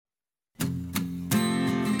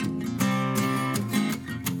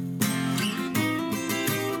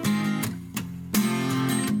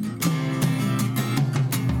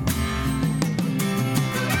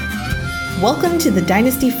Welcome to the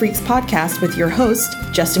Dynasty Freaks podcast with your host,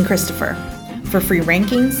 Justin Christopher. For free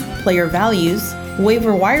rankings, player values,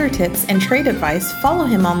 waiver wire tips, and trade advice, follow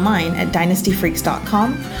him online at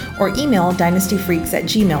dynastyfreaks.com or email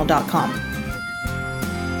dynastyfreaks@gmail.com.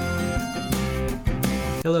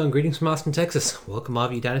 Hello and greetings from Austin, Texas. Welcome all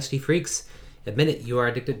of you Dynasty Freaks. Admit it, you are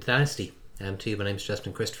addicted to Dynasty. I'm too. My name is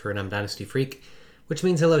Justin Christopher and I'm Dynasty Freak, which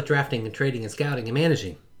means I love drafting and trading and scouting and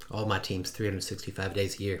managing all my teams 365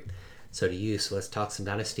 days a year. So do you. So let's talk some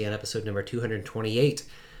Dynasty on episode number 228.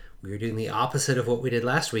 We are doing the opposite of what we did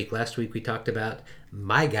last week. Last week we talked about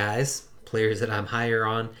my guys, players that I'm higher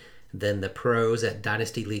on than the pros at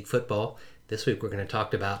Dynasty League Football. This week we're going to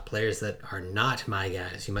talk about players that are not my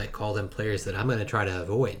guys. You might call them players that I'm going to try to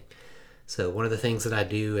avoid. So one of the things that I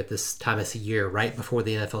do at this time of the year, right before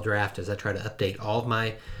the NFL draft, is I try to update all of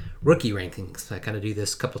my rookie rankings. I kind of do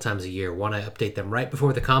this a couple times a year. One, I update them right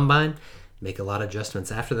before the combine, make a lot of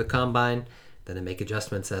adjustments after the combine, then I make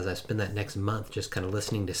adjustments as I spend that next month just kind of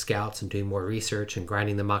listening to scouts and doing more research and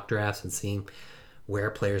grinding the mock drafts and seeing where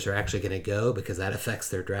players are actually going to go, because that affects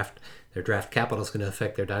their draft. Their draft capital is going to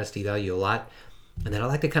affect their dynasty value a lot. And then I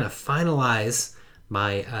like to kind of finalize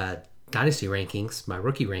my dynasty rankings, my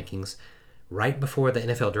rookie rankings, right before the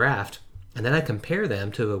NFL draft. And then I compare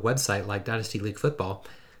them to a website like Dynasty League Football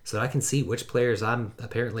so that I can see which players I'm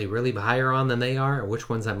apparently really higher on than they are or which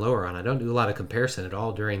ones I'm lower on. I don't do a lot of comparison at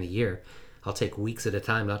all during the year. I'll take weeks at a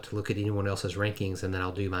time not to look at anyone else's rankings, and then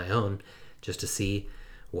I'll do my own just to see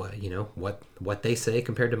what they say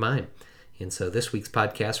compared to mine. And so this week's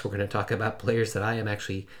podcast, we're going to talk about players that I am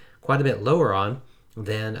actually quite a bit lower on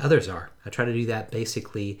than others are. I try to do that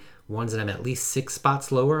basically ones that I'm at least 6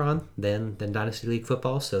 spots lower on than Dynasty League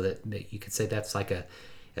Football, so that you could say that's like a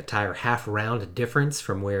entire half round difference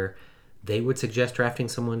from where they would suggest drafting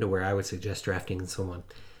someone to where I would suggest drafting someone.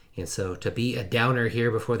 And so to be a downer here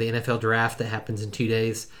before the NFL draft that happens in 2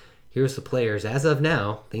 days, here's the players. As of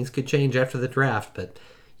now, things could change after the draft, but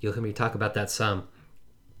you'll hear me talk about that some.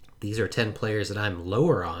 These are 10 players that I'm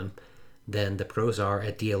lower on than the pros are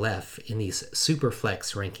at DLF in these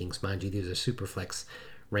Superflex rankings. Mind you, these are Superflex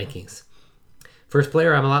rankings. First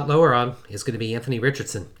player I'm a lot lower on is going to be Anthony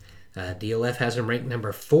Richardson. DLF has him ranked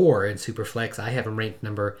number 4 in Superflex. I have him ranked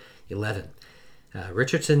number 11.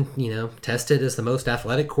 Richardson, tested as the most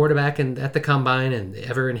athletic quarterback at the combine and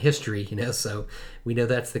ever in history, so we know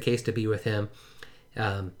that's the case to be with him.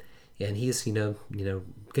 And he's, going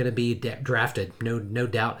to be drafted, no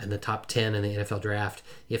doubt, in the top 10 in the NFL draft,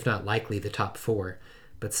 if not likely the top 4.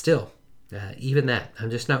 But still, even that, I'm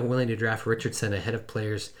just not willing to draft Richardson ahead of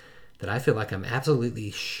players that I feel like I'm absolutely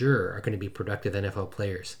sure are going to be productive NFL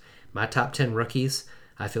players. My top 10 rookies,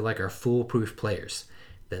 I feel like, are foolproof players,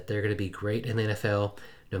 that they're going to be great in the NFL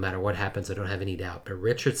no matter what happens. I don't have any doubt. But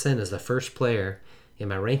Richardson is the first player in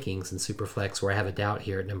my rankings in Superflex where I have a doubt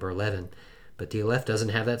here at number 11. But DLF doesn't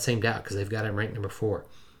have that same doubt because they've got him ranked number 4.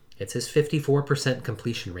 It's his 54%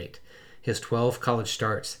 completion rate, his 12 college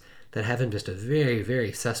starts that have him just a very,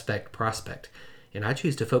 very suspect prospect. And I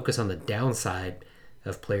choose to focus on the downside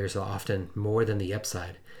of players often more than the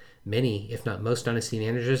upside. Many, if not most dynasty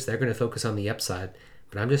managers, they're going to focus on the upside,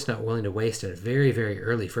 but I'm just not willing to waste a very, very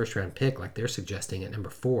early first-round pick like they're suggesting at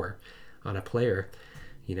number 4 on a player,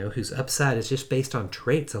 whose upside is just based on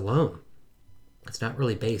traits alone. It's not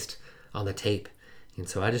really based on the tape. And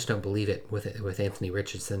so I just don't believe it with Anthony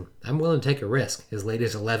Richardson. I'm willing to take a risk as late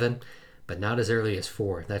as 11, but not as early as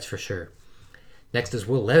 4, that's for sure. Next is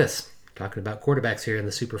Will Levis. Talking about quarterbacks here in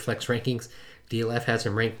the Superflex rankings. DLF has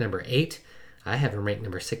him ranked number 8. I have him ranked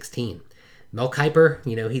number 16. Mel Kiper,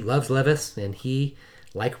 he loves Levis, and he,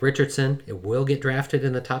 like Richardson, it will get drafted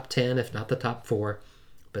in the top 10, if not the top 4.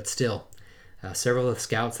 But still, several of the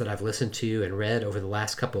scouts that I've listened to and read over the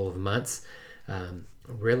last couple of months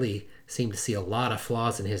really seem to see a lot of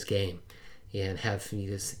flaws in his game, and have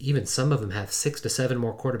even some of them have 6 to 7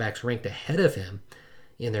 more quarterbacks ranked ahead of him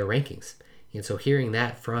in their rankings. And so hearing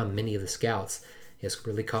that from many of the scouts has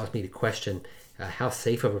really caused me to question how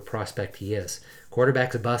safe of a prospect he is.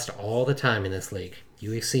 Quarterbacks bust all the time in this league.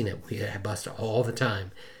 You've seen it. We bust all the time.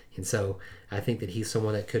 And so I think that he's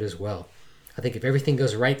someone that could as well. I think if everything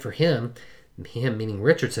goes right for him meaning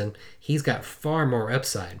Richardson, he's got far more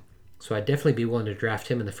upside. So I'd definitely be willing to draft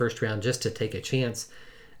him in the first round just to take a chance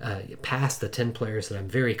past the 10 players that I'm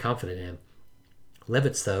very confident in.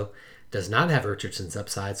 Levis, though, does not have Richardson's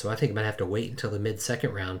upside, so I think I might have to wait until the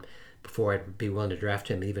mid-second round before I'd be willing to draft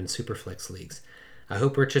him even Superflex leagues. I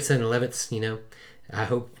hope Richardson and Levis, I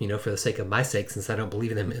hope, for the sake of my sake, since I don't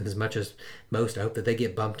believe in them as much as most, I hope that they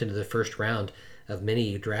get bumped into the first round of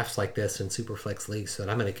many drafts like this in Superflex leagues, so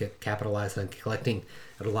that I'm going to capitalize on collecting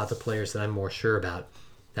a lot of the players that I'm more sure about.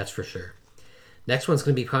 That's for sure. Next one's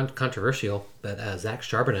going to be controversial, but Zach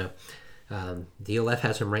Charbonneau. DLF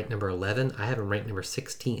has him ranked number 11. I have him ranked number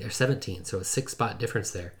 16 or 17, so a 6-spot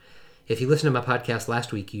difference there. If you listened to my podcast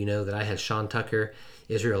last week, you know that I had Sean Tucker,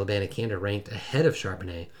 Israel Abanikanda ranked ahead of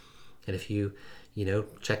Charbonnet. And if you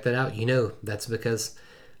check that out, that's because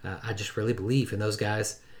I just really believe in those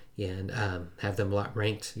guys and have them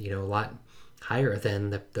ranked, a lot higher than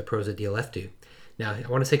the pros at DLF do. Now, I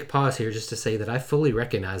want to take a pause here just to say that I fully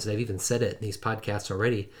recognize, and I've even said it in these podcasts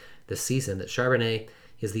already this season, that Charbonnet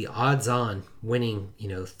is the odds-on winning,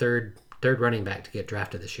 third running back to get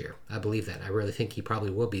drafted this year. I believe that. I really think he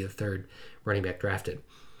probably will be the third running back drafted.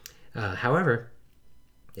 However,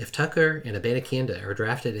 if Tucker and Abanikanda are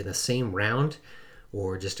drafted in the same round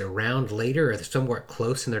or just a round later or somewhat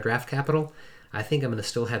close in their draft capital, I think I'm going to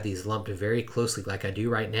still have these lumped very closely like I do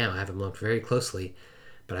right now. I have them lumped very closely,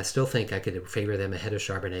 but I still think I could favor them ahead of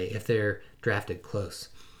Charbonnet if they're drafted close.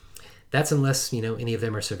 That's unless, any of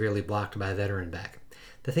them are severely blocked by a veteran back.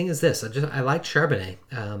 The thing is this, I like Charbonnet.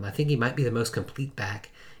 I think he might be the most complete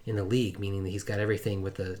back in the league, meaning that he's got everything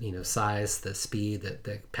with the, size, the speed,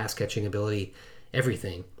 the pass catching ability,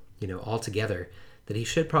 everything, all together, that he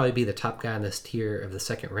should probably be the top guy in this tier of the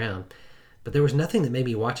second round. But there was nothing that made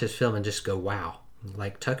me watch his film and just go, wow.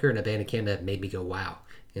 Like Tucker and Abanikanda made me go, wow.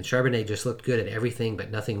 And Charbonnet just looked good at everything, but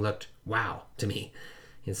nothing looked wow to me.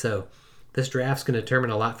 And so this draft's going to determine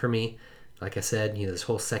a lot for me. Like I said, this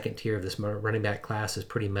whole second tier of this running back class is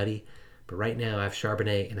pretty muddy. But right now I have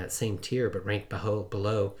Charbonnet in that same tier, but ranked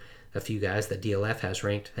below a few guys that DLF has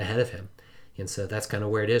ranked ahead of him. And so that's kind of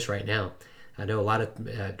where it is right now. I know a lot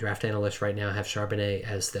of draft analysts right now have Charbonnet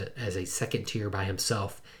as a second tier by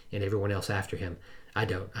himself and everyone else after him. I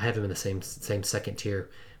don't. I have him in the same second tier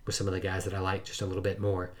with some of the guys that I like just a little bit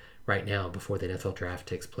more right now before the NFL draft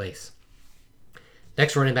takes place.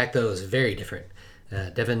 Next running back, though, is very different.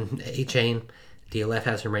 Devin A-Chain, DLF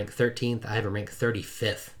has him ranked 13th. I have him ranked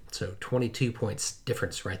 35th. So 22 points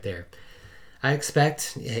difference right there. I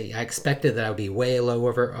expected that I would be way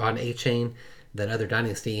lower on A-Chain than other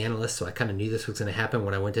Dynasty analysts, so I kind of knew this was going to happen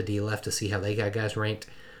when I went to DLF to see how they got guys ranked.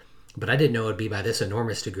 But I didn't know it would be by this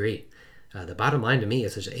enormous degree. The bottom line to me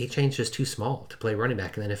is that A-Chain's just too small to play running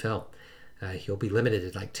back in the NFL. He'll be limited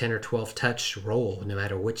at like 10 or 12 touch role no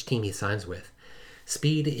matter which team he signs with.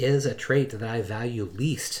 Speed is a trait that I value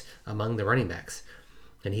least among the running backs.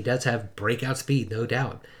 And he does have breakout speed, no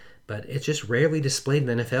doubt. But it's just rarely displayed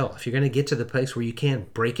in the NFL. If you're going to get to the place where you can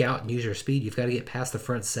break out and use your speed, you've got to get past the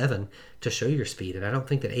front 7 to show your speed. And I don't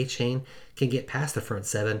think that A-Chain can get past the front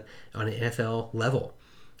 7 on an NFL level.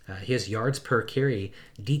 His yards per carry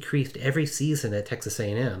decreased every season at Texas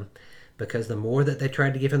A&M because the more that they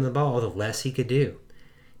tried to give him the ball, the less he could do.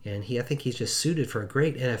 And I think he's just suited for a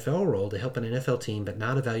great NFL role to help an NFL team, but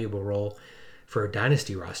not a valuable role for a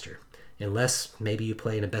dynasty roster. Unless maybe you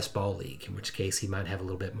play in a best ball league, in which case he might have a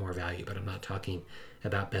little bit more value, but I'm not talking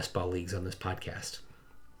about best ball leagues on this podcast.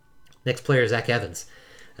 Next player is Zach Evans.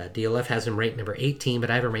 DLF has him ranked number 18,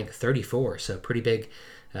 but I have him ranked 34, so pretty big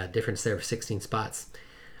difference there of 16 spots.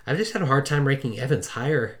 I've just had a hard time ranking Evans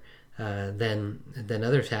higher than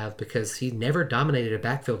others have because he never dominated a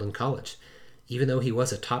backfield in college. Even though he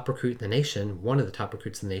was a top recruit in the nation, one of the top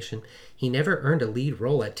recruits in the nation, he never earned a lead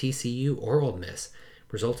role at TCU or Ole Miss,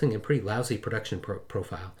 resulting in pretty lousy production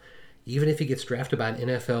profile. Even if he gets drafted by an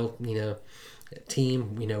NFL,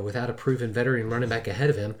 team, without a proven veteran running back ahead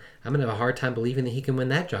of him, I'm going to have a hard time believing that he can win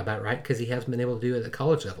that job outright because he hasn't been able to do it at the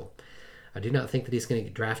college level. I do not think that he's going to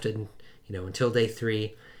get drafted, until day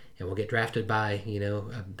 3, and will get drafted by,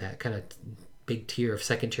 that kind of big tier of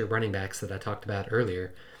second-tier running backs that I talked about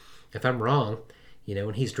earlier. If I'm wrong,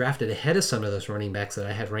 when he's drafted ahead of some of those running backs that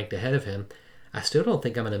I had ranked ahead of him, I still don't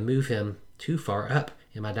think I'm going to move him too far up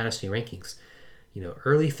in my dynasty rankings.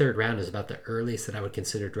 Early third round is about the earliest that I would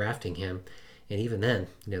consider drafting him. And even then,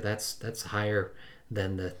 that's higher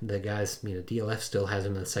than the guys, DLF still has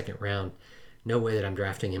him in the second round. No way that I'm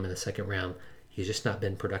drafting him in the second round. He's just not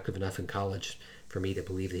been productive enough in college for me to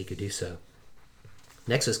believe that he could do so.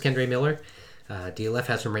 Next is Kendre Miller. DLF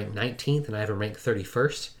has him ranked 19th, and I have him ranked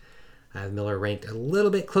 31st. I have Miller ranked a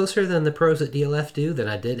little bit closer than the pros at DLF do than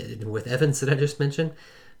I did with Evans that I just mentioned,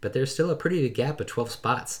 but there's still a pretty big gap of 12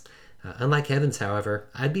 spots. Unlike Evans, however,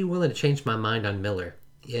 I'd be willing to change my mind on Miller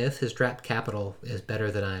if his draft capital is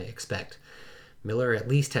better than I expect. Miller at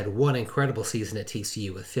least had one incredible season at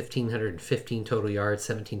TCU with 1,515 total yards,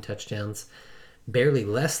 17 touchdowns, barely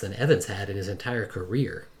less than Evans had in his entire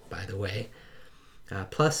career, by the way.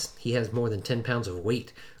 Plus, he has more than 10 pounds of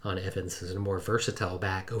weight on Evans as a more versatile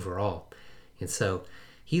back overall. And so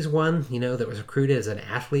he's one, that was recruited as an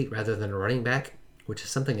athlete rather than a running back, which is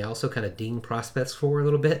something I also kind of ding prospects for a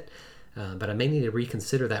little bit. But I may need to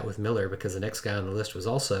reconsider that with Miller because the next guy on the list was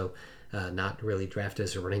also not really drafted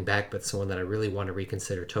as a running back, but someone that I really want to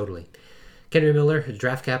reconsider totally. Kendry Miller,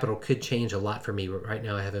 draft capital could change a lot for me. Right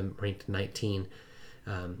now I have him ranked 19,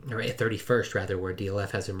 or 31st rather, where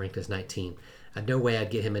DLF has him ranked as 19. No way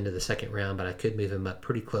I'd get him into the second round, but I could move him up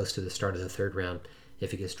pretty close to the start of the third round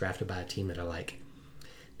if he gets drafted by a team that I like.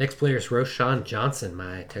 Next player is Roschon Johnson,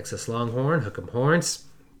 my Texas Longhorn. Hook 'em horns.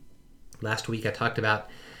 Last week I talked about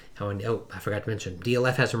how, I forgot to mention,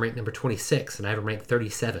 DLF has him ranked number 26, and I have him ranked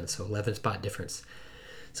 37, so 11 spot difference.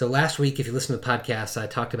 So last week, if you listen to the podcast, I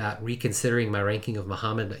talked about reconsidering my ranking of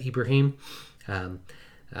Muhammad Ibrahim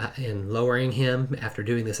and lowering him after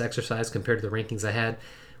doing this exercise compared to the rankings I had.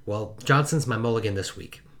 Well, Johnson's my mulligan this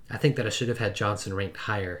week. I think that I should have had Johnson ranked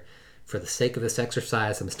higher. For the sake of this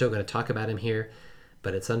exercise, I'm still going to talk about him here,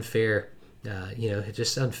 but it's unfair. It's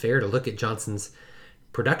just unfair to look at Johnson's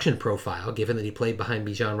production profile, given that he played behind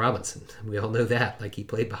Bijan Robinson. We all know that. Like, he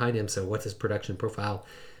played behind him, so what's his production profile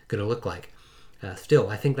going to look like? Still,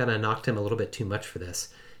 I think that I knocked him a little bit too much for this.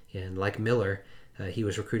 And like Miller, he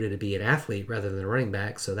was recruited to be an athlete rather than a running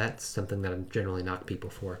back, so that's something that I generally knock people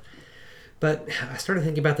for. But I started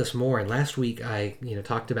thinking about this more, and last week I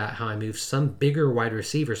talked about how I moved some bigger wide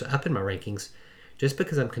receivers up in my rankings just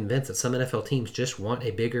because I'm convinced that some NFL teams just want a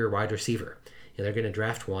bigger wide receiver. And they're going to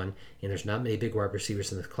draft one, and there's not many big wide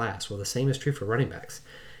receivers in this class. Well, the same is true for running backs.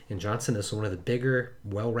 And Johnson is one of the bigger,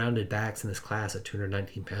 well-rounded backs in this class at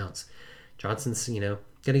 219 pounds. Johnson's, going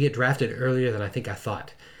to get drafted earlier than I think I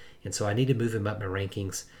thought. And so I need to move him up my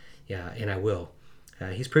rankings, and I will.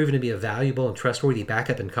 He's proven to be a valuable and trustworthy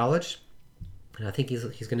backup in college. And I think he's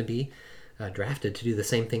going to be drafted to do the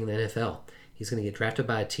same thing in the NFL. He's going to get drafted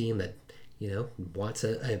by a team that, wants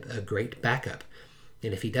a great backup.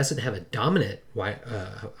 And if he doesn't have a dominant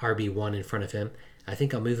RB1 in front of him, I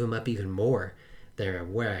think I'll move him up even more there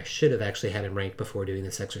where I should have actually had him ranked before doing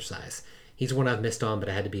this exercise. He's one I've missed on, but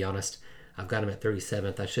I had to be honest. I've got him at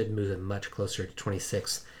 37th. I should move him much closer to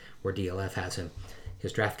 26th where DLF has him.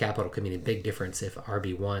 His draft capital could mean a big difference if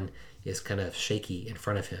RB1 is kind of shaky in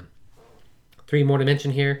front of him. 3 more to mention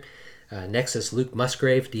here. Next is Luke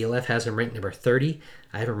Musgrave. DLF has him ranked number 30.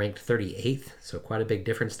 I have him ranked 38th, so quite a big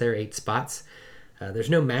difference there, 8 spots.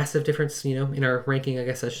 There's no massive difference, in our ranking, I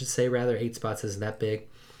guess I should say, rather. 8 spots isn't that big.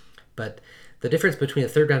 But the difference between a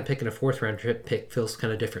third-round pick and a fourth-round pick feels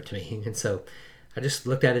kind of different to me. And so I just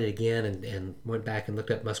looked at it again and went back and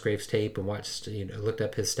looked up Musgrave's tape and looked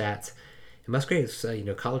up his stats. And Musgrave's,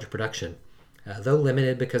 college production, though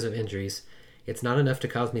limited because of injuries, it's not enough to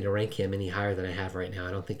cause me to rank him any higher than I have right now.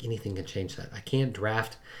 I don't think anything can change that. I can't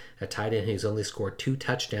draft a tight end who's only scored 2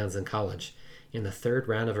 touchdowns in college in the third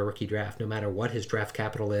round of a rookie draft, no matter what his draft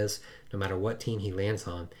capital is, no matter what team he lands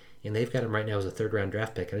on. And they've got him right now as a third-round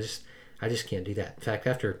draft pick. I just can't do that. In fact,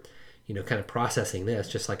 after kind of processing this,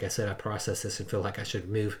 just like I said, I processed this and feel like I should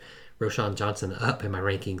move Roschon Johnson up in my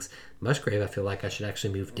rankings. Musgrave, I feel like I should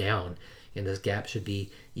actually move down, and this gap should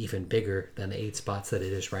be even bigger than the 8 spots that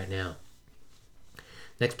it is right now.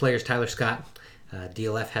 Next player is Tyler Scott.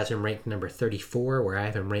 DLF has him ranked number 34, where I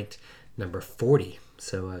have him ranked number 40.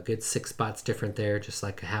 So a good 6 spots different there, just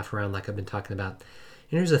like a half round like I've been talking about.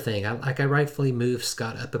 And here's the thing, I rightfully moved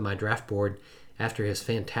Scott up in my draft board after his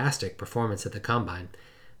fantastic performance at the Combine,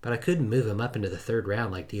 but I couldn't move him up into the third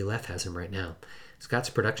round like DLF has him right now. Scott's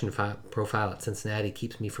production profile at Cincinnati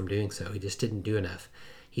keeps me from doing so. He just didn't do enough.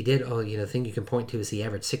 He did, the thing you can point to is he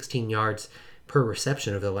averaged 16 yards per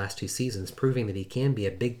reception over the last 2 seasons, proving that he can be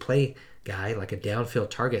a big play guy, like a downfield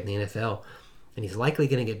target in the NFL, and he's likely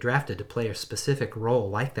going to get drafted to play a specific role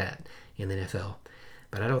like that in the NFL.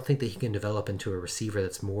 But I don't think that he can develop into a receiver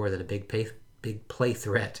that's more than a big play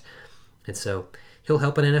threat. And so he'll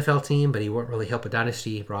help an NFL team, but he won't really help a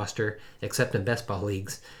dynasty roster, except in best ball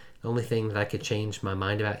leagues. The only thing that I could change my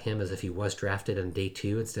mind about him is if he was drafted on day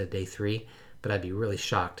 2 instead of day 3, but I'd be really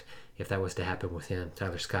shocked if that was to happen with him,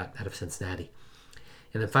 Tyler Scott out of Cincinnati.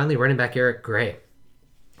 And then finally, running back Eric Gray.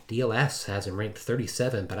 DLS has him ranked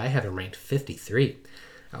 37, but I have him ranked 53.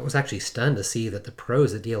 I was actually stunned to see that the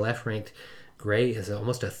pros at DLF ranked Gray as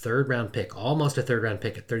almost a third-round pick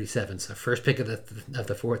at 37, so first pick of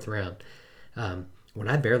the fourth round. When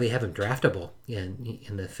I barely have him draftable in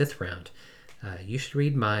the 5th round. You should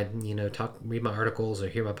read my read my articles or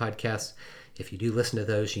hear my podcasts. If you do listen to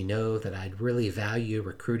those, you know that I really value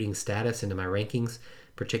recruiting status into my rankings,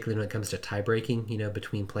 particularly when it comes to tie-breaking,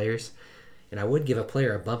 between players. And I would give a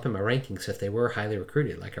player a bump in my rankings if they were highly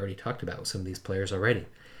recruited, like I already talked about with some of these players already.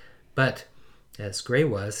 But as Gray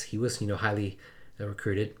was, he was, highly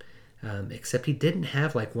recruited, except he didn't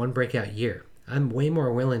have like one breakout year. I'm way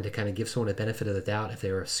more willing to kind of give someone a benefit of the doubt if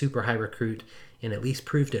they were a super high recruit and at least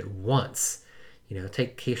proved it once.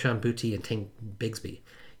 Take Keyshawn Booty and Tank Bigsby.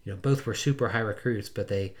 Both were super high recruits, but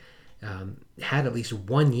they had at least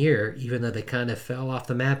 1 year, even though they kind of fell off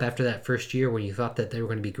the map after that first year when you thought that they were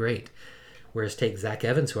going to be great. Whereas take Zach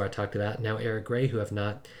Evans, who I talked about, now Eric Gray, who I've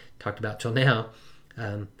not talked about till now,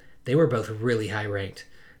 they were both really high ranked,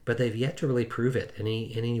 but they've yet to really prove it in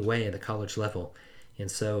any way at the college level.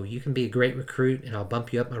 And so you can be a great recruit, and I'll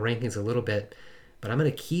bump you up my rankings a little bit, but I'm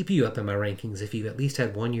going to keep you up in my rankings if you've at least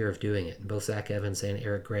had 1 year of doing it. And both Zach Evans and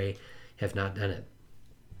Eric Gray have not done it.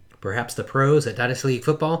 Perhaps the pros at Dynasty League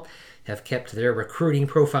Football have kept their recruiting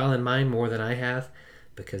profile in mind more than I have,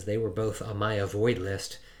 because they were both on my avoid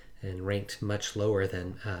list and ranked much lower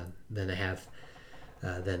than I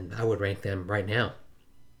would rank them right now.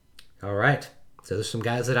 All right, so there's some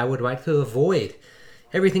guys that I would like to avoid.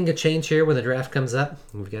 Everything could change here when the draft comes up.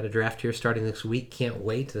 We've got a draft here starting next week. Can't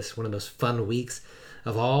wait. This is one of those fun weeks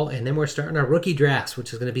of all. And then we're starting our rookie drafts,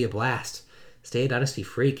 which is going to be a blast. Stay a Dynasty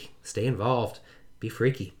Freak. Stay involved. Be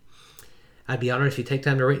freaky. I'd be honored if you take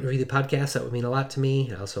time to rate and review the podcast. That would mean a lot to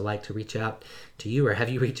me. I'd also like to reach out to you, or have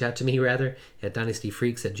you reach out to me, rather, at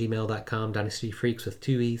dynastyfreaks@gmail.com. Dynasty Freaks with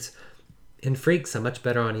 2 E's. And Freaks, I'm much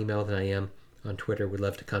better on email than I am on Twitter. Would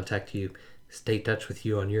love to contact you. Stay in touch with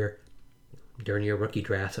you during your rookie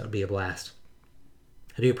drafts. That would be a blast.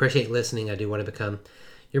 I do appreciate listening. I do want to become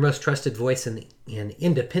your most trusted voice and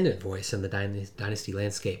independent voice in the Dynasty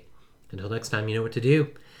landscape. Until next time, you know what to do.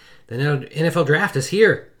 The NFL draft is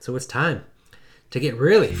here, so it's time to get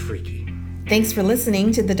really freaky. Thanks for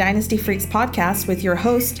listening to the Dynasty Freaks podcast with your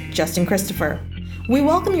host, Justin Christopher. We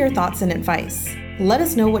welcome your thoughts and advice. Let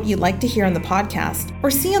us know what you'd like to hear on the podcast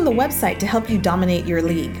or see on the website to help you dominate your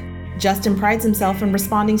league. Justin prides himself in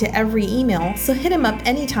responding to every email, so hit him up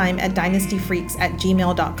anytime at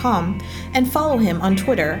dynastyfreaks@gmail.com and follow him on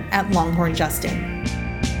Twitter @LonghornJustin.